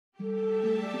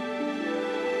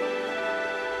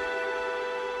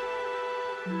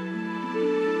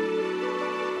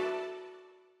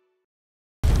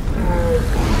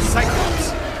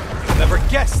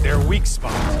weak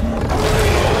spot.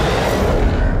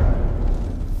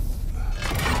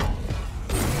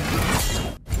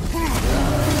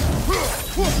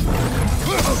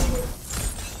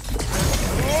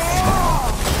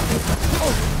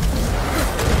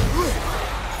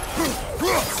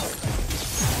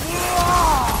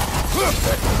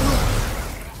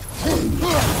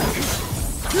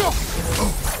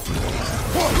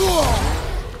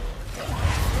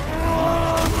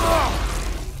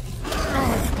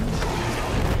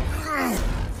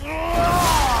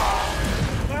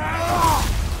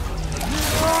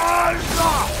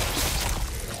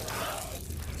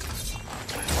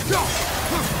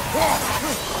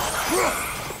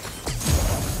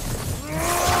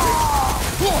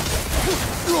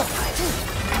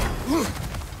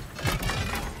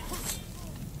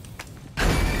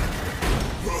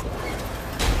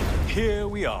 Here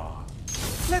we are.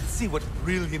 Let's see what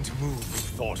brilliant move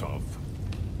you've thought of.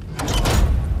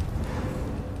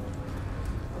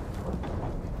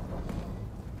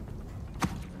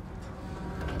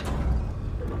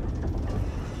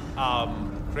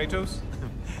 Kratos?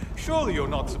 Surely you're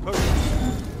not supposed to.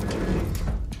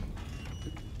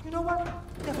 You know what?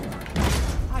 Never mind.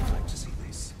 I'd like to see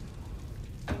this.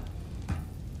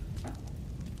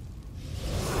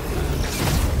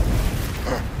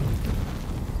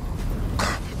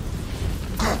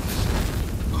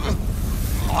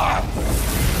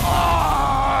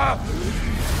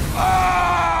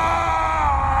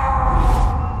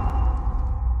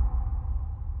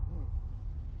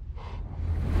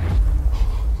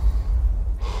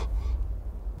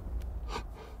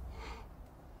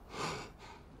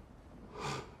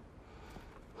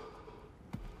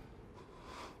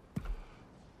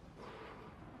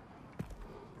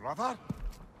 Brother?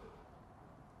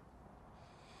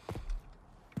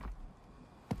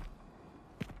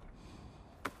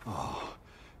 Oh,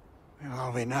 where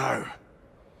are we now?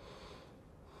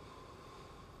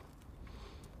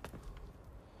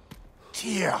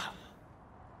 Tyr!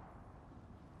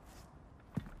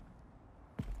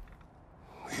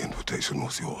 The invitation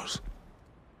was yours.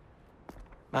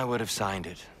 I would have signed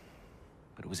it,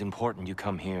 but it was important you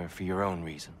come here for your own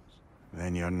reasons.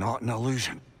 Then you're not an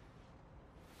illusion.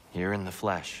 Here in the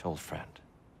flesh, old friend.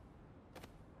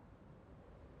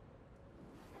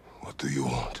 What do you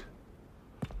want?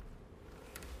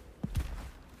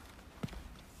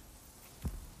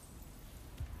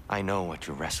 I know what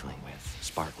you're wrestling with,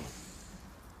 Spartan.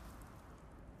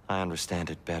 I understand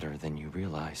it better than you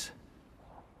realize.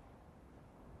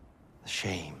 The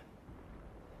shame.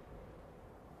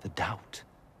 The doubt.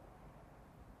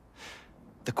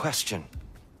 The question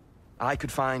I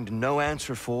could find no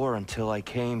answer for until I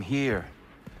came here.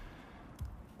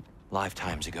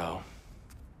 Lifetimes ago.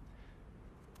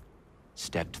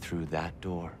 Stepped through that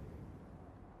door.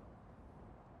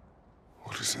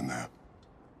 What is in there?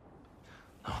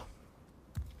 Oh.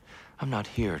 I'm not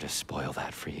here to spoil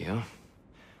that for you.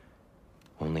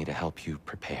 Only to help you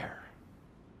prepare.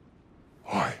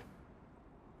 Why?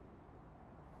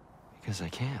 Because I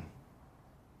can.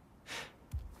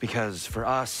 Because for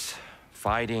us,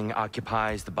 fighting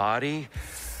occupies the body,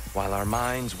 while our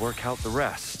minds work out the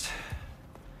rest.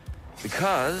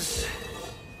 Because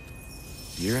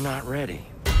you're not ready.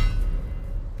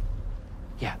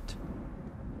 Yet.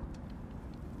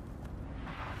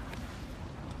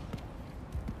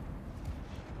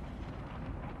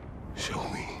 Show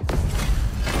me.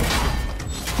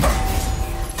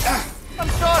 I'm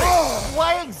sorry!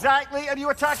 Why exactly are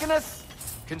you attacking us?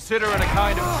 Consider it a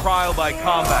kind of trial by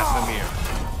combat, Mimir.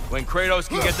 When Kratos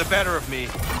can get the better of me,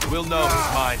 we'll know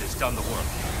his mind has done the work.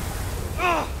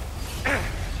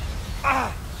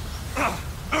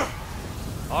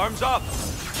 Arms up!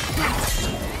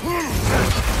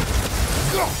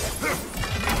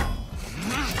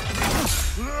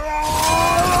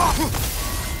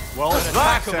 Well, an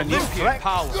attack of Olympian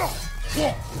power.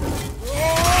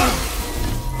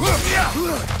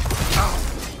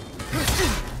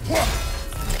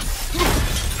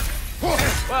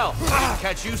 Well,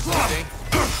 catch you sleeping.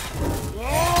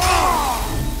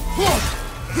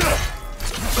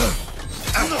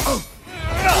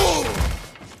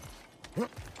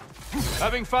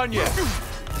 Having fun yet?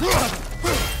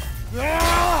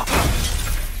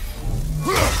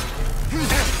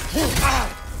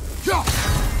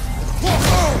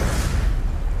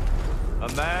 A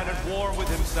man at war with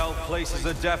himself places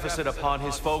a deficit upon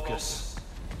his focus.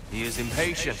 He is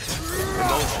impatient,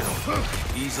 emotional,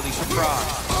 easily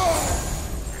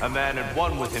surprised. A man at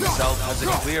one with himself has a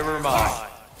clearer mind,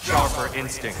 sharper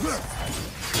instincts.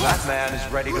 That man is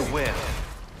ready to win.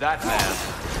 That man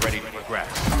is ready to progress.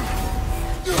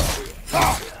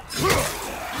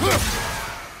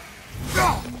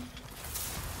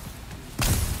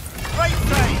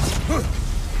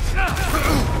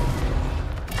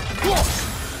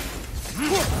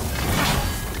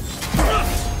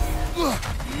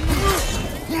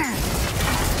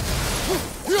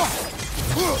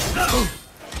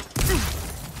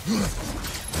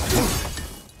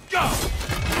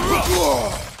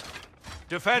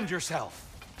 Defend yourself.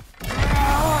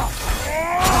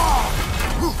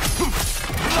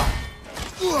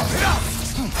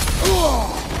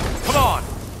 Come on.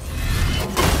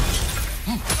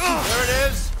 There it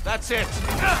is. That's it.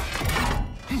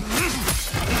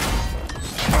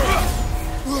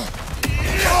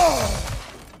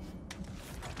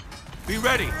 Be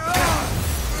ready.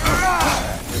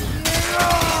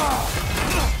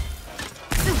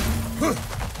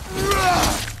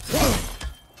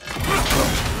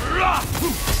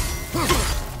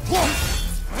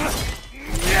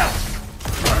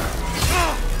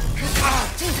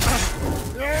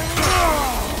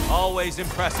 Always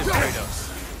impressive, Kratos.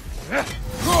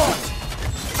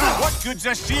 What good's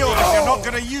a shield if you're not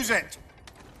gonna use it?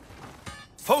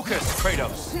 Focus,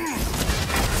 Kratos.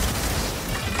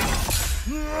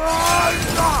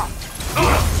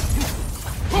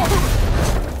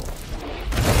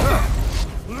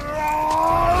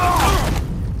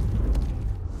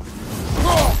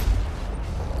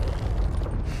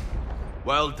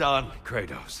 Well done,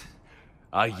 Kratos.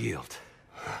 I yield.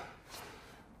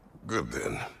 Good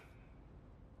then.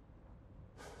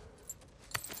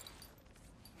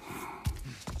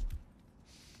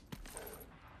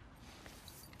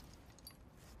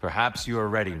 Perhaps you are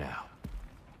ready now.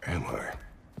 Am I?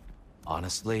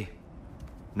 Honestly,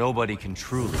 nobody can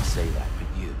truly say that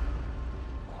but you.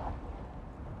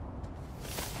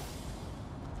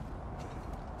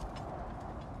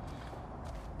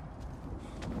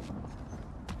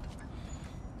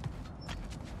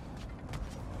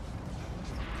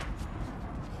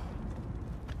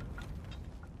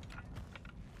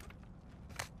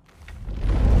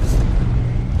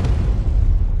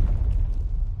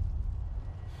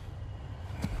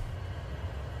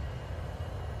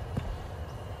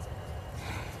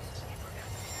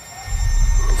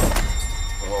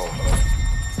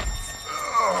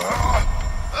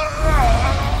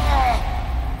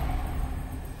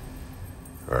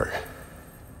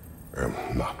 I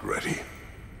am not ready.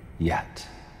 Yet.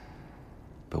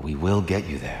 But we will get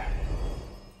you there.